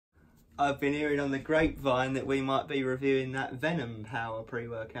I've been hearing on the grapevine that we might be reviewing that Venom Power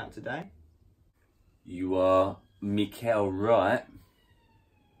pre-workout today. You are Mikkel right.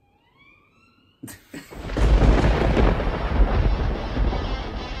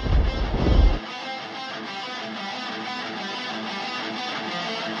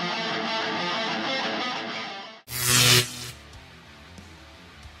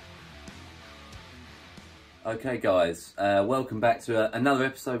 Okay guys, welcome back to another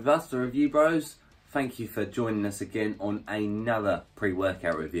episode of us, the Review Bros. Thank you for joining us again on another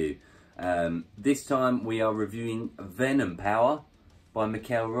pre-workout review. This time we are reviewing Venom Power by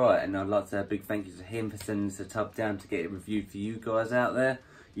Mikkel Wright, and I'd like to say a big thank you to him for sending us a tub down to get it reviewed for you guys out there.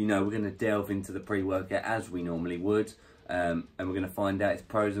 You know, we're going to delve into the pre-workout as we normally would, and we're going to find out its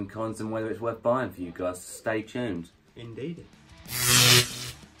pros and cons and whether it's worth buying for you guys, so stay tuned. Indeed.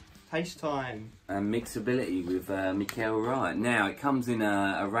 Taste time. And mixability with Mikkel Wright. Now, it comes in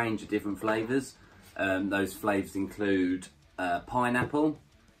a range of different flavours. Those flavours include pineapple,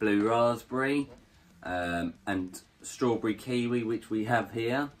 blue raspberry, and strawberry kiwi, which we have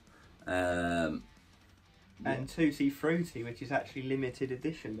here. And Tutti Frutti, which is actually limited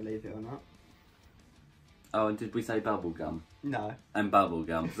edition, believe it or not. Oh, and did we say bubblegum? No. And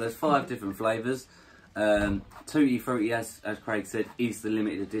bubblegum. So there's 5 different flavours. Tutti Frutti, as Craig said, is the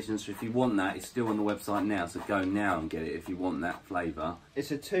limited edition, so if you want that, it's still on the website now, so go now and get it if you want that flavour.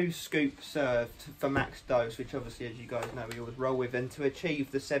 It's a 2-scoop serve for max dose, which obviously, as you guys know, we always roll with, and to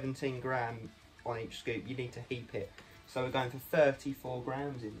achieve the 17 gram on each scoop, you need to heap it. So we're going for 34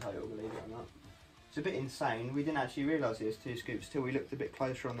 grams in total, believe it or not. It's a bit insane. We didn't actually realise it was 2 scoops till we looked a bit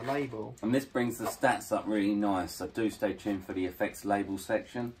closer on the label. And this brings the stats up really nice, so do stay tuned for the effects label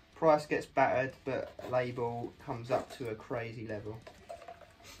section. Price gets battered, but label comes up to a crazy level.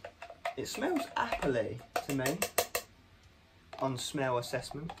 It smells appley to me on smell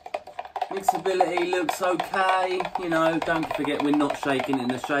assessment. Mixability looks okay, you know, don't forget we're not shaking it in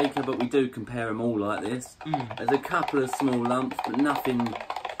the shaker, but we do compare them all like this. There's a couple of small lumps, but nothing,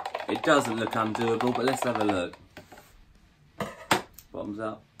 it doesn't look undoable, but let's have a look. Bottoms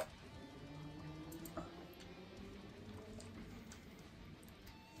up.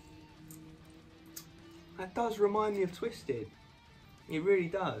 That does remind me of Twisted. It really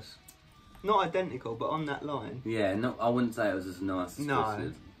does. Not identical, but on that line. Yeah, no, I wouldn't say it was as nice as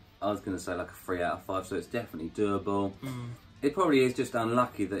Twisted. I was going to say like a 3 out of 5, so it's definitely doable. It probably is just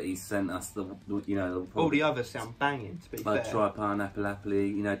unlucky that he sent us the, you know... All the others sound banging, to be fair. Try pineapple appley,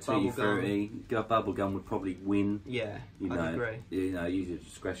 you know, Tutti Frutti. Bubblegum would probably win. Yeah, I'd agree. You know, use your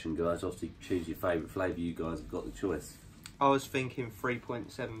discretion, guys. Obviously, choose your favourite flavour. You guys have got the choice. I was thinking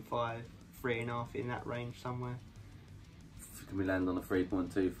 3.75, 3.5 in that range somewhere. Can we land on a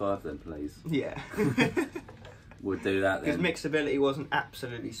 3.25 then, please? Yeah. We'll do that then. Because mixability wasn't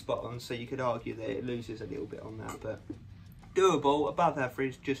absolutely spot on, so you could argue that it loses a little bit on that, but doable, above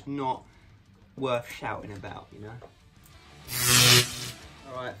average, just not worth shouting about, you know.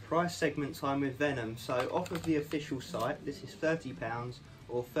 Alright, price segment time with Venom. So off of the official site, this is £30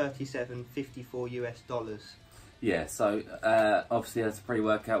 or $37.54 US. Yeah, so obviously as a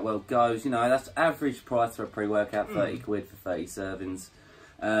pre-workout well goes, you know, that's average price for a pre-workout, 30 quid for 30 servings.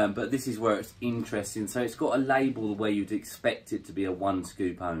 But this is where it's interesting. So it's got a label the way you'd expect it to be a 1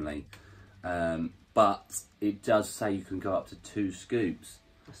 scoop only. But it does say you can go up to 2 scoops.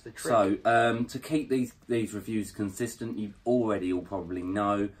 That's the trick. So to keep these reviews consistent, you already all probably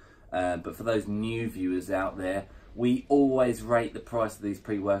know. But for those new viewers out there, we always rate the price of these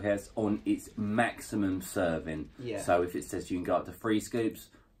pre-workouts on its maximum serving. Yeah. So if it says you can go up to 3 scoops,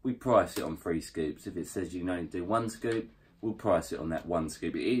 we price it on 3 scoops. If it says you can only do 1 scoop, we'll price it on that 1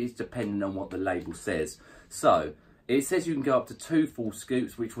 scoop. It is dependent on what the label says. So it says you can go up to 2 full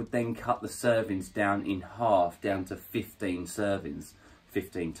scoops, which would then cut the servings down in half, down to 15 servings,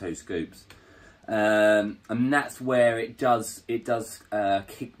 15 2 scoops. And that's where it does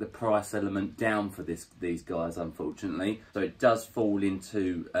kick the price element down for these guys, unfortunately. So it does fall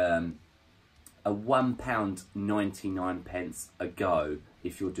into a £1.99 a go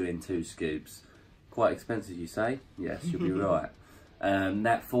if you're doing 2 scoops. Quite expensive, you say? Yes, you'll be right.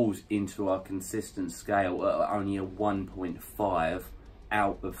 That falls into our consistent scale at only a 1.5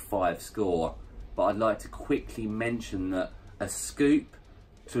 out of 5 score. But I'd like to quickly mention that a scoop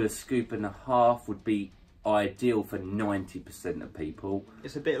to a scoop and a half would be ideal for 90% of people.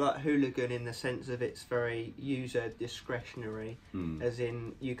 It's a bit like Hooligan in the sense of it's very user discretionary, as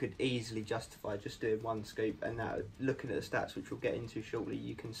in you could easily justify just doing 1 scoop, and that, looking at the stats, which we'll get into shortly,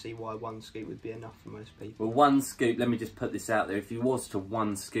 you can see why 1 scoop would be enough for most people. Well, 1 scoop, let me just put this out there, if you was to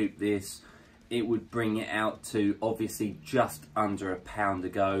 1 scoop this, it would bring it out to obviously just under £1 a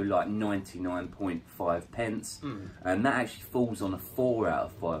go, like 99.5 pence. And that actually falls on a 4 out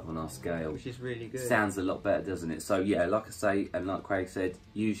of 5 on our scale. Which is really good. Sounds a lot better, doesn't it? So yeah, like I say, and like Craig said,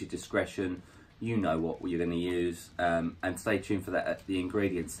 use your discretion. You know what you're going to use. And stay tuned for that at the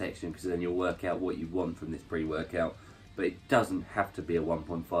ingredients section, because then you'll work out what you want from this pre-workout. But it doesn't have to be a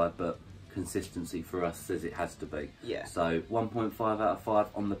 1.5, but consistency for us says it has to be. Yeah. So 1.5 out of 5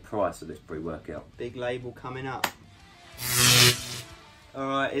 on the price of this pre-workout. Big label coming up.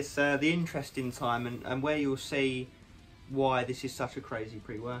 Alright, it's the interesting time, and where you'll see why this is such a crazy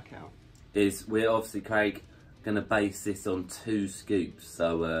pre-workout. Is we're obviously, Craig, going to base this on 2 scoops.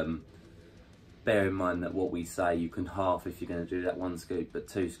 So bear in mind that what we say, you can half if you're going to do that 1 scoop, but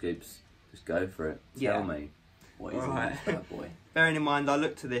 2 scoops, just go for it. Tell me. What is it, boy? Bearing in mind, I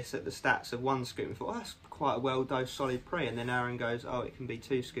looked at this at the stats of 1 scoop and thought, oh, that's quite a well-dosed solid pre. And then Aaron goes, oh, it can be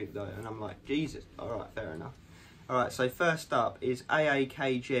 2 scoop though. And I'm like, Jesus. All right, fair enough. All right, so first up is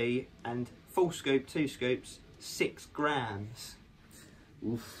AAKG, and full scoop, 2 scoops, 6 grams.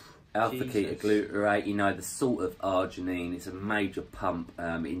 Oof. Alpha ketoglutarate, you know, the salt of arginine. It's a major pump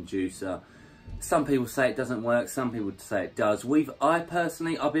inducer. Some people say it doesn't work, some people say it does. I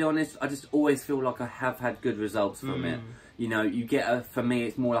personally, I'll be honest, I just always feel like I have had good results from it. You know, you get for me,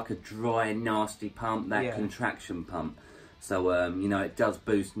 it's more like a dry, nasty pump, that contraction pump. So, you know, it does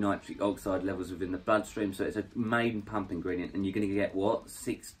boost nitric oxide levels within the bloodstream. So it's a main pump ingredient, and you're going to get, what,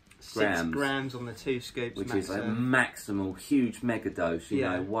 6 grams? 6 grams on the 2 scoops. Which is a maximal, huge mega dose, you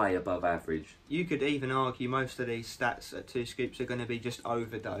know, way above average. You could even argue most of these stats at 2 scoops are going to be just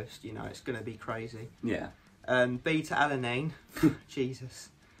overdosed, you know, it's going to be crazy. Yeah. Beta-alanine, Jesus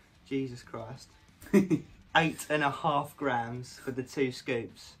Christ. 8.5 grams for the 2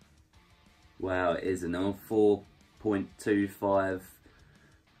 scoops. Wow, it is an 4.25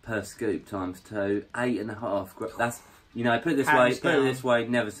 per scoop times 2, 8.5 grams. That's, you know, put it this way,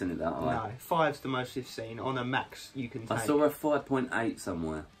 never seen it that high. No, 5's the most you've seen on a max you can take. I saw a 5.8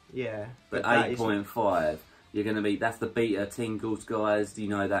 somewhere. Yeah. But 8.5, you're going to be, that's the beta tingles, guys. You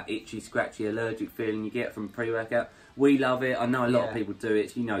know, that itchy, scratchy, allergic feeling you get from pre-workout. We love it. I know a lot of people do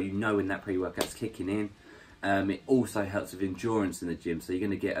it. You know when that pre-workout's kicking in. It also helps with endurance in the gym, so you're going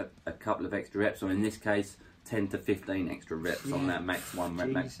to get a couple of extra reps, or in this case, 10 to 15 extra reps on that max 1 rep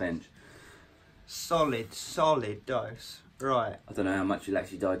max bench. Solid dose. Right. I don't know how much you'll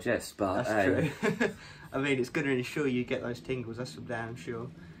actually digest, but that's true. I mean, it's going to ensure you get those tingles, that's for damn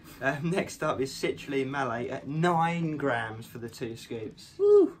sure. Next up is citrulline malate at 9 grams for the 2 scoops.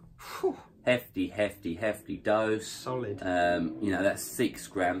 Woo. Hefty dose. Solid. You know, that's 6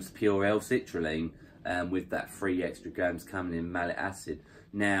 grams pure L-citrulline, with that 3 extra grams coming in malic acid.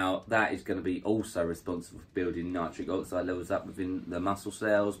 Now, that is going to be also responsible for building nitric oxide levels up within the muscle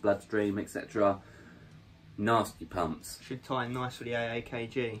cells, bloodstream, etc. Nasty pumps. Should tie in nice with the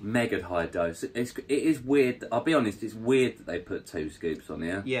AAKG. Mega high dose. It is weird. I'll be honest, it's weird that they put 2 scoops on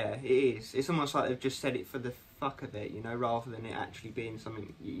here. Yeah, it is. It's almost like they've just said it for the fuck of it, you know, rather than it actually being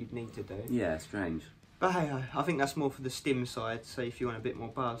something you'd need to do. Yeah, strange. But hey, I think that's more for the stim side, so if you want a bit more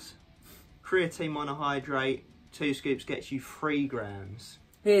buzz. Creatine monohydrate, 2 scoops gets you 3 grams.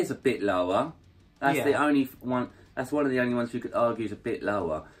 Here's a bit lower. That's the only one. That's one of the only ones you could argue is a bit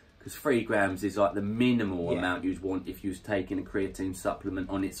lower, because 3 grams is like the minimal amount you'd want if you was taking a creatine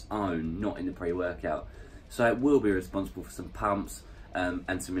supplement on its own, not in the pre-workout. So it will be responsible for some pumps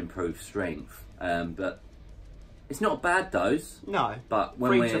and some improved strength. But it's not a bad dose. No. But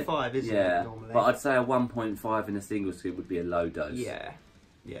when 3 to 5, isn't it, normally? But I'd say a 1.5 in a single scoop would be a low dose. Yeah.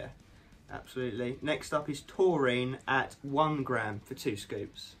 Absolutely. Next up is taurine at 1 gram for 2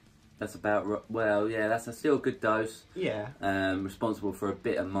 scoops. That's about, well, yeah, that's still a good dose. Yeah. Responsible for a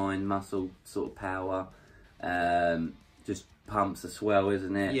bit of mind, muscle sort of power. Just pumps as well,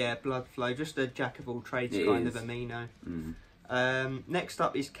 isn't it? Yeah, blood flow. Just a jack of all trades kind of amino. Next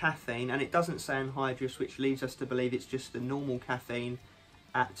up is caffeine, and it doesn't say anhydrous, which leads us to believe it's just the normal caffeine.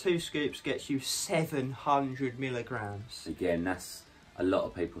 At 2 scoops gets you 700 milligrams. Again, that's... A lot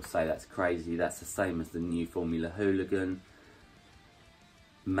of people say that's crazy. That's the same as the new Formula Hooligan.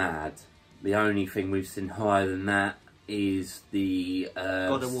 Mad. The only thing we've seen higher than that is the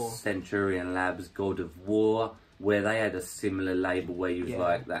God of War. Centurion Labs God of War, where they had a similar label where you was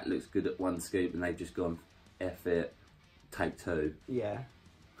like, that looks good at 1 scoop, and they've just gone, F it, take 2. Yeah.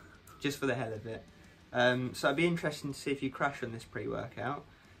 Just for the hell of it. So it'd be interesting to see if you crash on this pre-workout.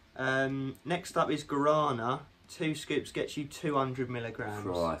 Next up is guarana. 2 scoops gets you 200 milligrams.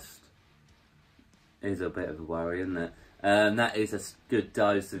 Christ. Is a bit of a worry, isn't it? That is a good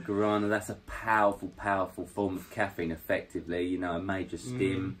dose of guarana. That's a powerful form of caffeine, effectively. You know, a major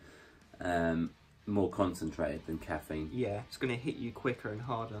stim. more concentrated than caffeine. Yeah, it's going to hit you quicker and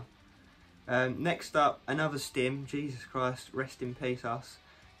harder. Next up, another stim. Jesus Christ, rest in peace us.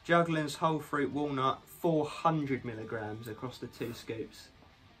 Juggler's Whole Fruit Walnut, 400 milligrams across the 2 scoops.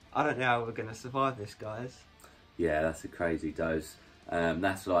 I don't know how we're going to survive this, guys. Yeah, that's a crazy dose.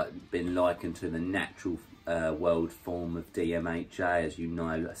 That's like been likened to the natural world form of DMHA, as you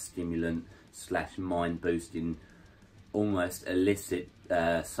know, a stimulant / mind boosting, almost illicit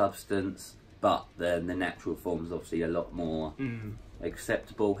substance. But the natural form is obviously a lot more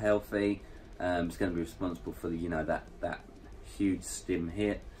acceptable, healthy. It's going to be responsible for the, you know, that huge stim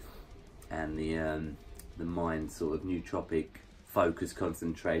hit, and the mind sort of nootropic focus,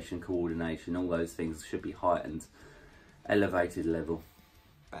 concentration, coordination, all those things should be heightened. Elevated level.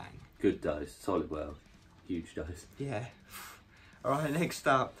 Bang. Good dose. Solid world. Huge dose. Yeah. Alright, next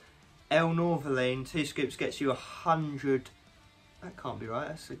up. L-Norvaline, 2 scoops gets you 100... That can't be right,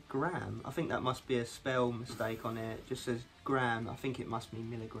 that's a gram. I think that must be a spell mistake on it. It just says gram. I think it must be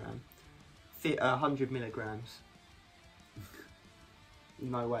milligram. 100 milligrams.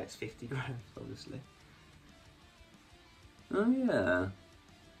 No way it's 50 grams, obviously. Oh yeah.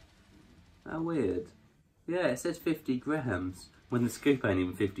 How weird. Yeah, it says 50 grams when the scoop ain't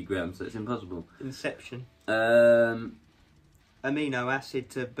even 50 grams, so it's impossible. Inception. Um, Amino acid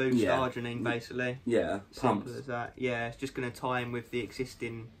to boost arginine, basically. Yeah, simple as that. Yeah, it's just going to tie in with the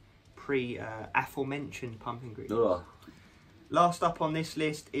existing aforementioned pump ingredient. Ugh. Last up on this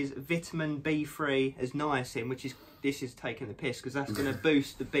list is vitamin B3 as niacin, which is, this is taking the piss because that's going to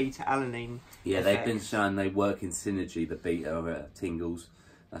boost the beta-alanine. Yeah, effects. they've been showing they work in synergy, the beta tingles.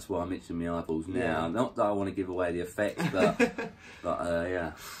 That's why I'm itching my eyeballs now. Yeah. Not that I want to give away the effects, but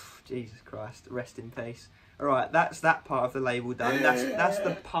yeah. Jesus Christ, rest in peace. All right, that's that part of the label done. That's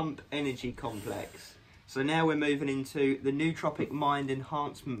the pump energy complex. So now we're moving into the nootropic mind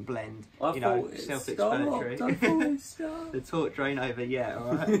enhancement blend. Self-explanatory. The torch drain over, yeah.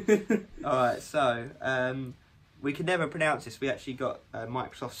 All right. All right. So we could never pronounce this. We actually got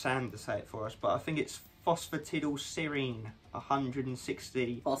Microsoft Sand to say it for us, but I think it's phosphatidylserine,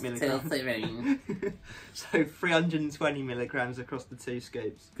 160 milligrams. So 320 milligrams across the 2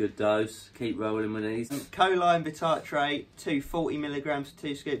 scoops. Good dose. Keep rolling with these. Choline bitartrate, 240 milligrams to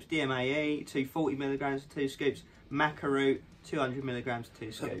 2 scoops. DMAE, 240 milligrams to 2 scoops. Macaroot, 200 milligrams to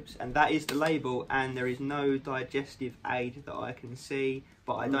 2 scoops. And that is the label, and there is no digestive aid that I can see,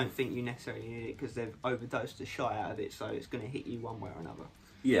 but I don't think you necessarily need it because they've overdosed the shite out of it, so it's going to hit you one way or another.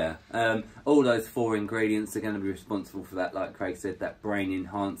 Yeah, all those 4 ingredients are going to be responsible for that, like Craig said, that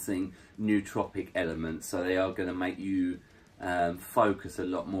brain-enhancing nootropic element. So they are going to make you focus a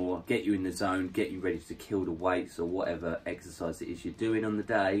lot more, get you in the zone, get you ready to kill the weights or whatever exercise it is you're doing on the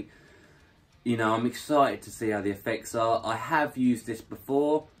day. You know, I'm excited to see how the effects are. I have used this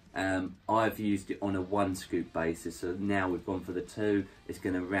before. I've used it on a 1 scoop basis, so now we've gone for the 2. It's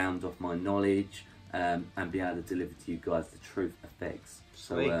going to round off my knowledge and be able to deliver to you guys the truth effects.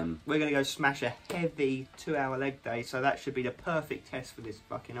 So we're going to go smash a heavy 2-hour leg day, so that should be the perfect test for this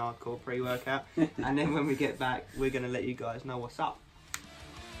fucking hardcore pre-workout. And then when we get back, we're going to let you guys know what's up.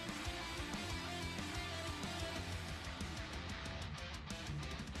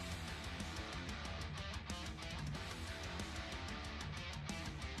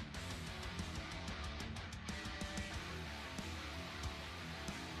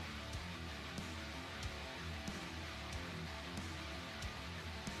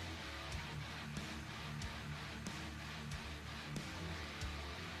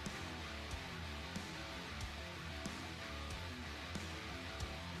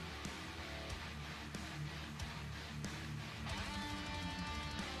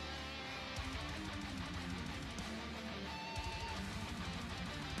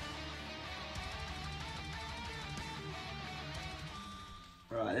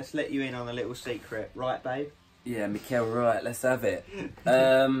 Right, let's let you in on a little secret. Right, babe? Yeah, Mikkel, right, let's have it.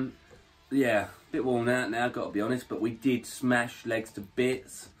 Yeah, a bit worn out now, got to be honest, but we did smash legs to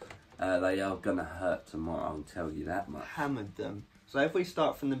bits. They are going to hurt tomorrow, I'll tell you that much. Hammered them. So if we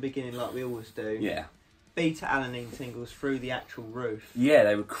start from the beginning like we always do. Yeah. Beta-alanine tingles through the actual roof. Yeah,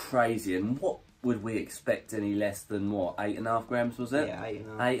 they were crazy. And what would we expect any less than, what, 8.5 grams was it? Yeah,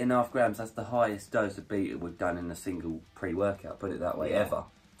 8.5. 8.5 grams, that's the highest dose of beta we've done in a single pre-workout, put it that way, ever.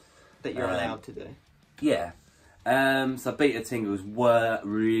 That you're allowed to do. Yeah. So beta tingles were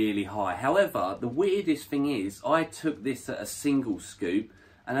really high. However, the weirdest thing is, I took this at a single scoop,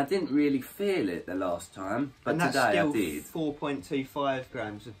 and I didn't really feel it the last time, but and that's today still I did. 4.25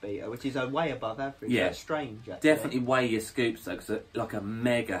 grams of beta, which is way above average. Yeah, that's strange. Actually. Definitely weigh your scoops though, because like a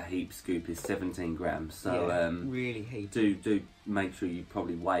mega heap scoop is 17 grams. So yeah, really heap. Do make sure you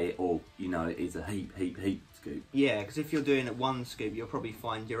probably weigh it, or you know it is a heap scoop. Yeah, because if you're doing it one scoop, you'll probably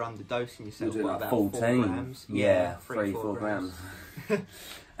find you're underdosing yourself by like about 14 4 grams. Yeah, 3-4 grams.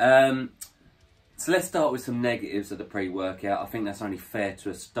 So let's start with some negatives of the pre-workout. I think that's only fair to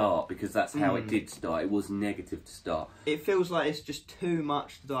a start, because that's how it did start. It was negative to start. It feels like it's just too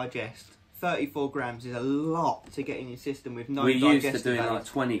much to digest. 34 grams is a lot to get in your system with no digestive. We're used to doing like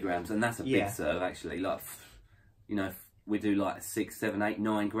 20 grams, and that's a big serve actually. Like, you know, we do like 6, 7, 8,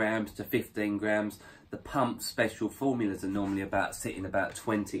 9 grams to 15 grams. The pump special formulas are normally sitting about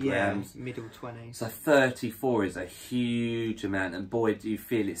 20 grams. Yeah, middle 20s. So 34 is a huge amount, and boy, do you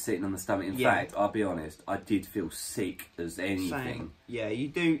feel it sitting on the stomach. In fact, I'll be honest, I did feel sick as anything. Same. Yeah, you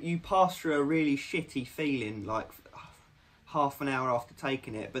do. You pass through a really shitty feeling like half an hour after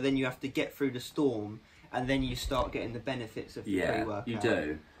taking it, but then you have to get through the storm, and then you start getting the benefits of the pre-workout. You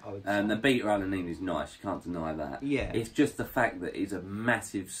do. The beta-alanine is nice, you can't deny that. Yeah. It's just the fact that it's a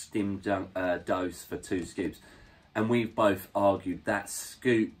massive stim dose for 2 scoops. And we've both argued that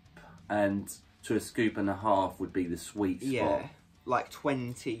scoop and to a scoop and a half would be the sweet spot. Yeah, like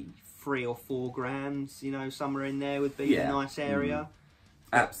 23 or 4 grams, you know, somewhere in there would be a nice area.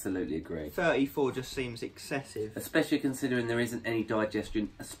 Absolutely agree. 34 just seems excessive. Especially considering there isn't any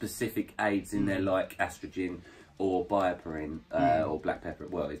digestion-specific aids in there like estrogen or bioperine, or black pepper.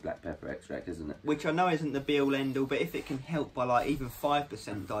 Well, it's black pepper extract, isn't it? Which I know isn't the be-all end-all, but if it can help by like even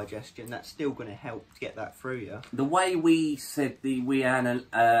 5% digestion, that's still going to help to get that through you. The way we said put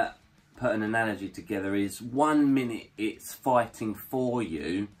an analogy together is 1 minute it's fighting for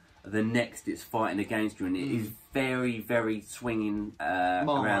you, the next it's fighting against you, and it is very, very swinging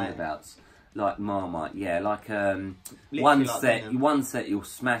roundabouts. Like Marmite, yeah. Like one set you'll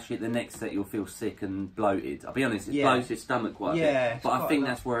smash it, the next set you'll feel sick and bloated. I'll be honest, it blows your stomach quite a bit. But I think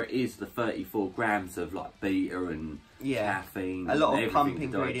that's where it is, the 34 grams of like beta and caffeine. A lot of pump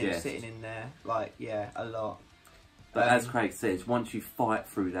ingredients sitting in there. Like, a lot. But as Craig says, once you fight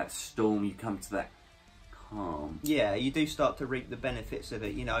through that storm, you come to that calm. Yeah, you do start to reap the benefits of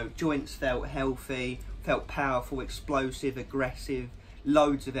it. You know, joints felt healthy, felt powerful, explosive, aggressive.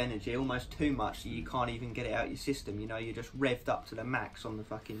 Loads of energy, almost too much, so you can't even get it out of your system. You know, you're just revved up to the max on the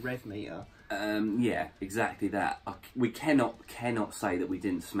fucking rev meter. Yeah, exactly that. We cannot say that we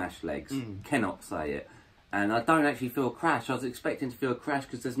didn't smash legs. Cannot say it. And I don't actually feel a crash. I was expecting to feel a crash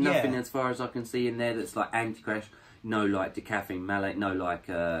because there's nothing as far as I can see in there that's like anti-crash. No like decaffeine malate, no like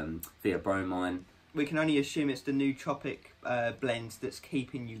theobromine. We can only assume it's the nootropic blend that's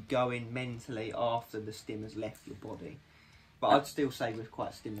keeping you going mentally after the stim has left your body. But I'd still say we're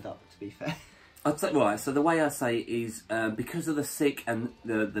quite stimmed up, to be fair. I'd say, right, so the way I say it is, because of the sick and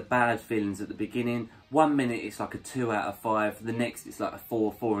the bad feelings at the beginning, 1 minute it's like a 2 out of 5, the next it's like a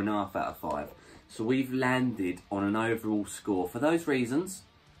 4, 4.5 out of 5. So we've landed on an overall score, for those reasons,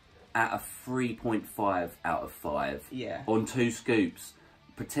 at a 3.5 out of 5. Yeah. On 2 scoops.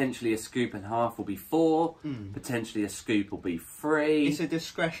 Potentially a scoop and a half will be 4, potentially a scoop will be 3. It's a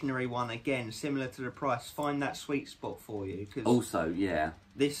discretionary one again, similar to the price. Find that sweet spot for you. Cause also,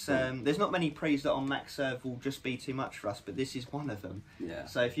 this there's not many pre's that on max serve will just be too much for us, but this is one of them. Yeah.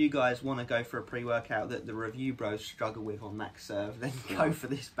 So if you guys want to go for a pre-workout that the review bros struggle with on max serve, then go for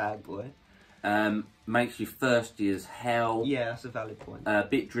this bad boy. Makes you thirsty as hell. Yeah, that's a valid point. A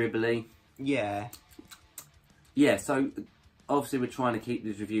bit dribbly. Yeah. Yeah, so obviously we're trying to keep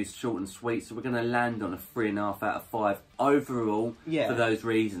these reviews short and sweet, so we're going to land on a 3.5 out of 5 overall for those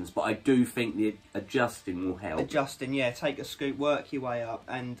reasons. But I do think the adjusting will help. Adjusting, take a scoop, work your way up,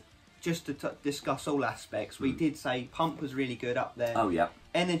 and just to discuss all aspects, we did say pump was really good up there. Oh, yeah.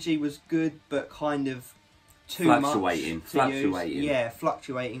 Energy was good, but kind of too fluctuating. much to use. Yeah,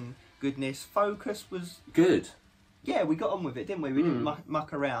 fluctuating goodness. Focus was good. Yeah, we got on with it, didn't we? We didn't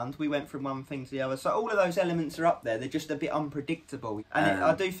muck around. We went from one thing to the other. So all of those elements are up there. They're just a bit unpredictable. And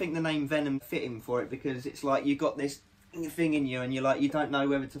I do think the name Venom fit him for it, because it's like you got this thing in you and you're like, you don't know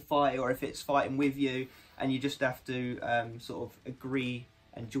whether to fight or if it's fighting with you, and you just have to sort of agree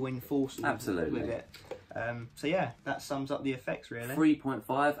and join forces with it. So yeah, that sums up the effects really.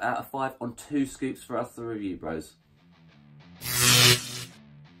 3.5 out of 5 on 2 scoops for us, the review bros.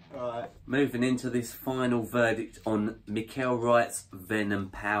 Right. Moving into this final verdict on Mikkel Wright's Venom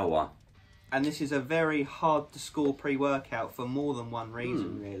Power. And this is a very hard to score pre-workout for more than one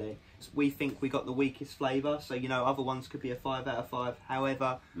reason, really. We think we got the weakest flavour, so you know other ones could be a 5 out of 5.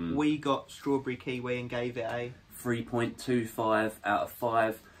 However, we got strawberry kiwi and gave it a 3.25 out of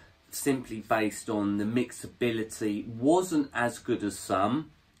 5, simply based on the mixability. Wasn't as good as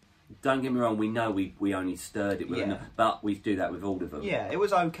some. Don't get me wrong, we know we only stirred it, with but we do that with all of them. Yeah, it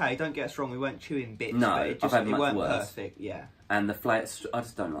was okay, don't get us wrong, we weren't chewing bits, no, but it weren't perfect, yeah. And the flavours, I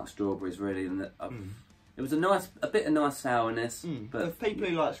just don't like strawberries really, and it was a bit of nice sourness. But for people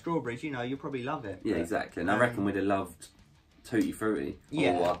who like strawberries, you know, you'll probably love it. Yeah, exactly, and I reckon we'd have loved Tutti Frutti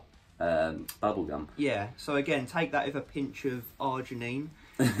or bubblegum. Yeah, so again, take that with a pinch of arginine.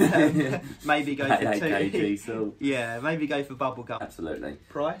 Maybe go for kg salt. Yeah, maybe go for bubblegum. Absolutely.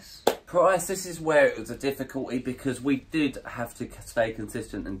 Price? Price, this is where it was a difficulty because we did have to stay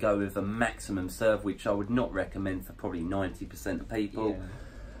consistent and go with a maximum serve, which I would not recommend for probably 90% of people. Yeah.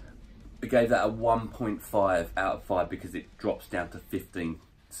 We gave that a 1.5 out of 5 because it drops down to 15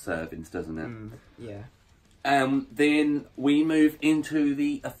 servings, doesn't it? Yeah. Then we move into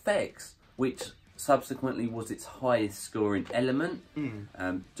the effects, which subsequently was its highest scoring element.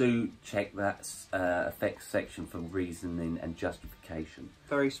 Do check that effects section for reasoning and justification.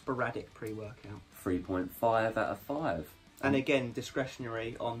 Very sporadic pre-workout. 3.5 out of 5. And again,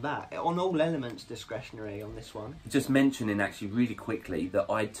 discretionary on that. On all elements, discretionary on this one. Just mentioning actually really quickly that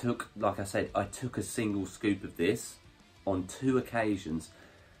I took, like I said, I took a single scoop of this on 2 occasions.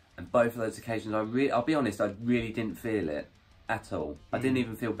 And both of those occasions, I'll be honest, I really didn't feel it at all. I didn't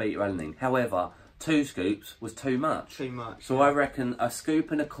even feel beta-alanine. However, 2 scoops was too much. Too much. So I reckon a scoop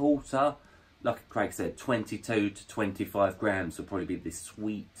and a quarter, like Craig said, 22 to 25 grams will probably be the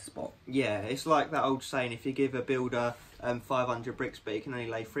sweet spot. Yeah, it's like that old saying, if you give a builder 500 bricks but he can only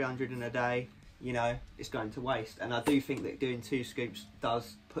lay 300 in a day, you know, it's going to waste. And I do think that doing 2 scoops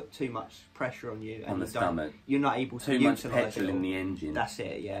does put too much pressure on you. And on the stomach. You're not able to too much petrol in the engine. That's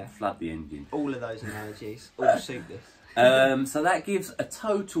it, yeah. Flood the engine. All of those analogies all suit this. So that gives a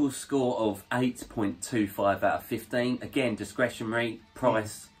total score of 8.25 out of 15. Again, discretionary.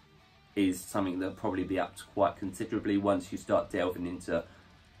 Price is something that'll probably be up to quite considerably once you start delving into a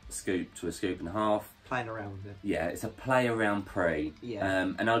scoop to a scoop and a half. Playing around with it. Yeah, it's a play around pre.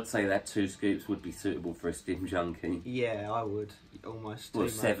 Yeah. And I'd say that 2 scoops would be suitable for a stim junkie. Yeah, I would. Almost. Well,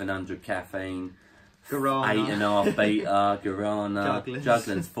 700 caffeine. Guarana. 8.5 beta, Guarana.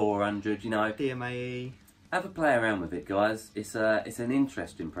 Juggler's 400, you know. DMAE. Have a play around with it, guys. It's an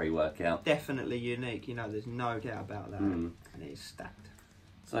interesting pre-workout. Definitely unique, you know, there's no doubt about that. And it is stacked.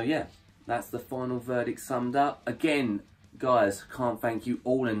 So yeah, that's the final verdict summed up. Again, guys, can't thank you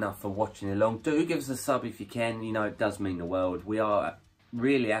all enough for watching along. Do give us a sub if you can, you know, it does mean the world. We are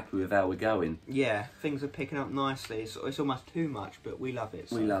really happy with how we're going. Yeah, things are picking up nicely. It's almost too much, but we love it.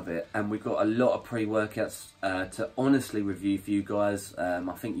 So. We love it, and we've got a lot of pre-workouts to honestly review for you guys. I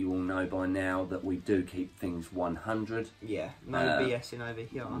think you all know by now that we do keep things 100. Yeah, no BSing over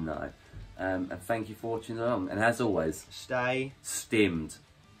here. No. And thank you for watching along, and as always, stay stimmed.